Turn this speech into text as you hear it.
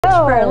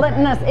much for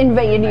letting us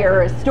invade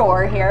your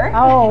store here.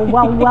 Oh,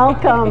 well,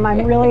 welcome.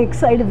 I'm really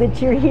excited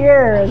that you're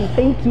here, and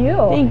thank you.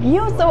 Thank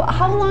you. So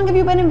how long have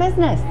you been in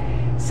business?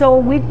 So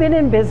we've been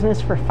in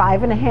business for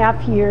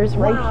 5.5 years,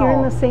 right here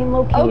in the same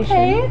location.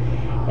 Okay.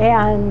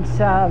 And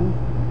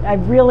I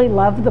really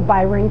love the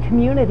Byron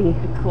community.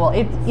 Cool.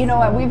 You know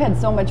what, we've had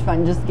so much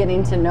fun just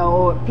getting to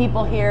know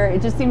people here.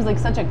 It just seems like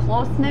such a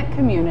close-knit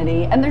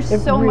community, and there's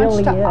so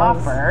much to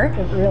offer.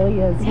 It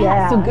really is,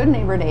 yeah. So Good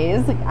Neighbor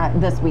Days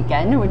this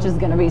weekend, which is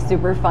going to be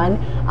super fun.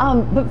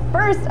 But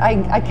first,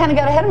 I kind of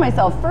got ahead of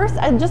myself. First,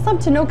 I'd just love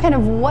to know kind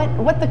of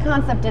what the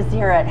concept is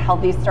here at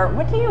Healthy Start.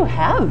 What do you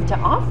have to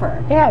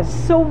offer? Yeah,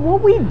 so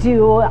what we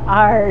do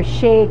are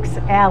shakes,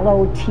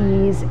 aloe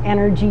teas,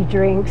 energy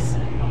drinks,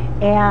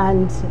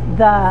 and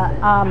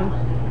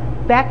the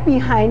back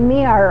behind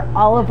me are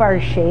all of our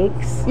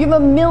shakes. You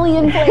have a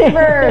million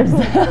flavors. We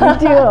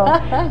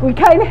do. We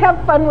kind of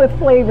have fun with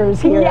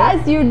flavors here.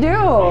 Yes, you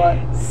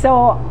do. So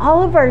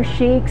all of our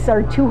shakes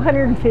are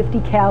 250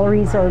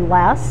 calories or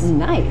less.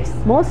 Nice.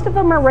 Most of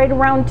them are right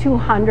around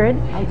 200.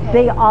 Okay.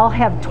 They all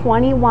have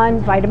 21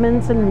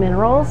 vitamins and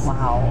minerals.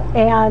 Wow.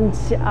 And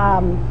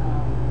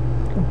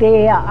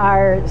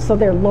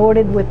they're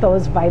loaded with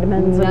those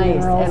vitamins and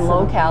minerals. And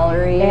low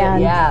calorie.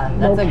 And yeah,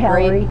 that's low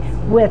calorie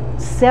with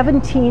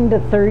 17 to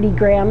 30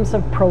 grams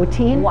of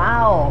protein.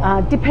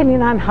 Wow.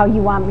 Depending on how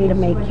you want me to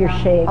make your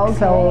shake. Okay.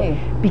 So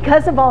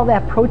because of all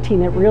that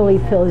protein, it really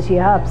fills you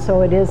up.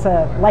 So it is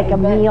like a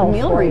meal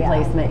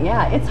replacement.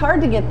 Yeah, it's hard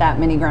to get that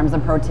many grams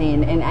of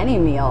protein in any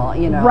meal,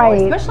 you know,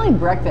 right. Especially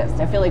breakfast.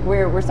 I feel like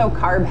we're so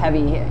carb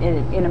heavy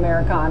in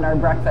America on our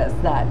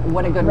breakfast that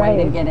what a good way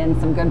to get in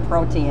some good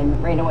protein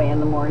right away in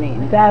the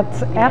morning.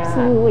 That's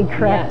absolutely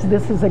correct. Yes.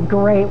 This is a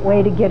great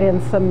way to get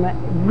in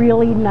some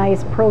really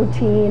nice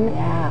protein.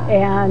 Yeah.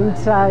 And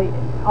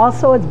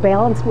also it's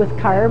balanced with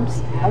carbs.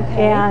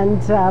 Okay. And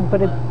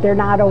but they're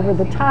not over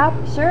the top.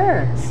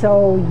 Sure.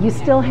 So you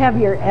still have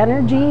your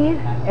energy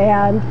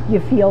and you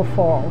feel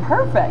full.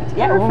 Perfect.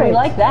 Yeah, well, we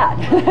like that.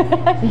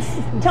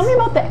 Tell me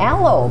about the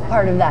aloe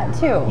part of that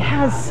too.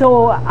 Yeah,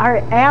 so our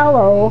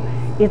aloe,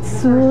 it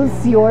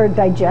soothes your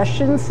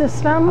digestion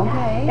system,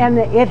 and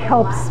it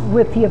helps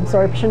with the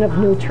absorption of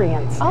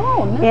nutrients.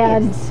 Oh,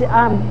 nice.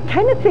 And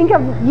kind of think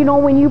of, you know,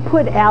 when you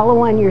put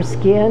aloe on your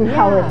skin,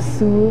 how it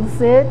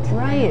soothes it.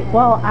 Right.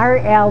 Well, our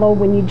aloe,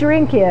 when you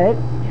drink it,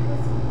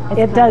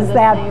 it does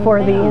that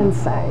for the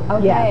inside.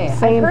 Okay. Yeah,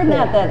 same I've heard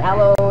thing. that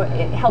aloe,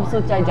 it helps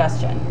with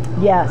digestion.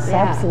 Yes,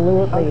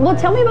 absolutely. Well,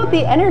 tell me about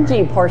the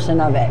energy portion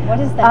of it.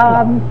 What is that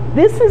about?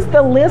 This is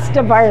the list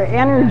of our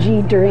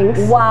energy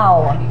drinks.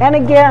 Wow. And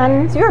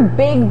again, so you're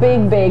big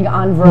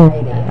on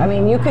variety. I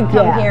mean, you could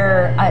come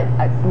here,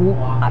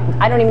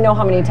 I don't even know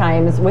how many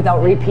times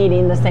without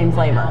repeating the same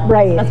flavor.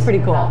 Right. That's pretty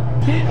cool.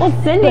 Well,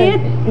 Cindy,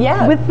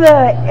 with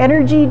the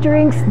energy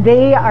drinks,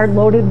 they are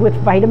loaded with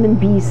vitamin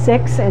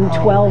B6 and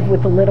 12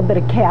 with a little bit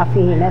of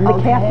caffeine, and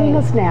the caffeine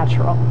is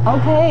natural.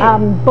 Okay.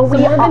 But so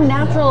more of a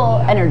natural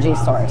energy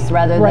source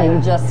rather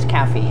than just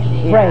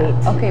caffeine. Yeah.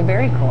 Right. Okay,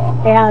 very cool.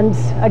 And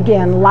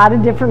again, a lot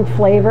of different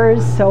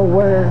flavors, so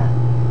we're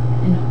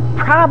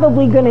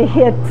probably going to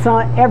hit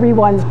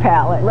everyone's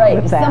palate.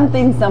 Right,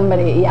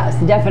 somebody,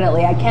 yes,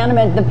 definitely. I can't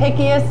imagine the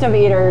pickiest of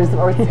eaters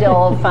or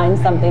still find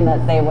something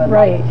that they would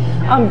like.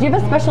 Do you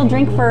have a special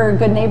drink for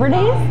Good Neighbor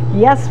Days?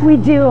 Yes, we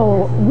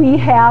do. We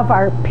have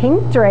our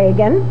Pink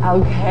Dragon.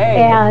 Okay.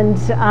 And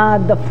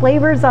the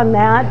flavors on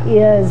that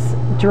is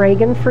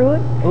dragon fruit,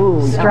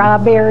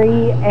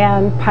 strawberry,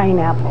 and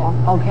pineapple.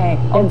 Okay.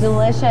 Oh, it's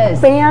delicious.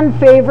 Fan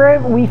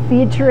favorite. We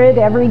feature it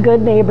every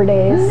Good Neighbor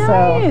Days.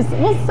 Nice.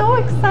 Well, so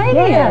exciting.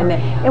 Yeah.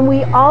 And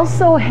we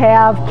also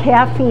have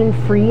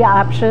caffeine-free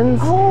options.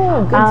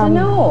 Oh, good to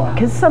know.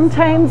 Because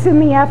sometimes in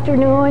the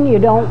afternoon you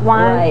don't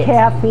want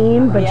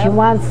caffeine, but you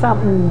want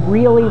something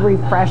really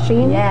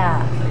refreshing.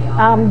 Yeah.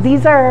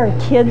 These are our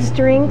kids'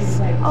 drinks.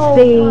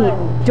 They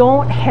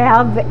don't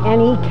have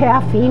any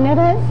caffeine in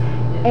it,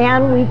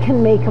 and we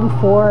can make them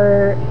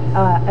for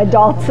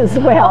adults as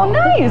well. Oh,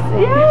 nice.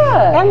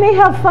 Yeah. And they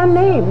have fun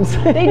names.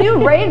 They do,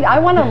 right? I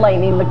want a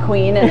Lightning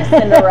McQueen and a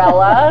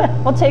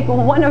Cinderella. We'll take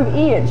one of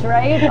each,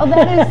 right? Oh,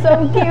 that is so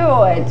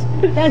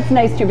cute. That's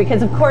nice too,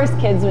 because of course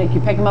kids, like,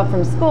 you pick them up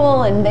from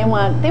school and they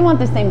want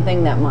the same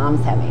thing that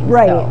mom's having.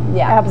 Right. So,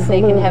 yeah,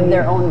 absolutely. They can have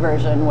their own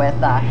version with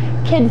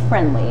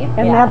kid-friendly.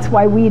 And that's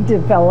why we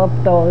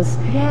developed those.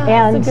 Yeah,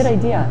 and that's a good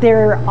idea.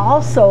 They're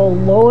also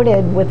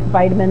loaded with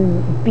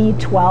vitamin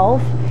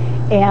B12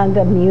 and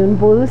immune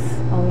boost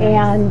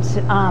and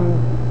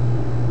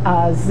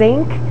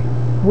zinc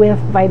with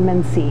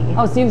vitamin C.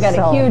 Oh, so you've got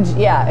a huge,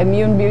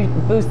 immune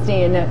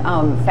boosting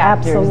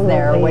factors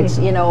there, which,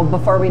 you know,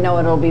 before we know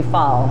it, it'll be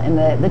fall. And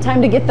the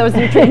time to get those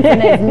nutrients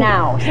in is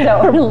now.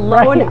 So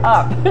load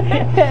up.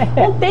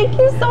 Well, thank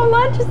you so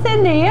much,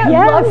 Cindy. I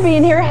love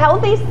being here.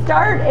 Healthy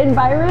Start in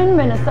Byron,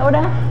 Minnesota.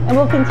 And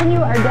we'll continue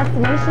our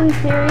destination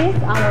series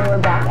when we're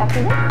back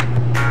after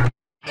this.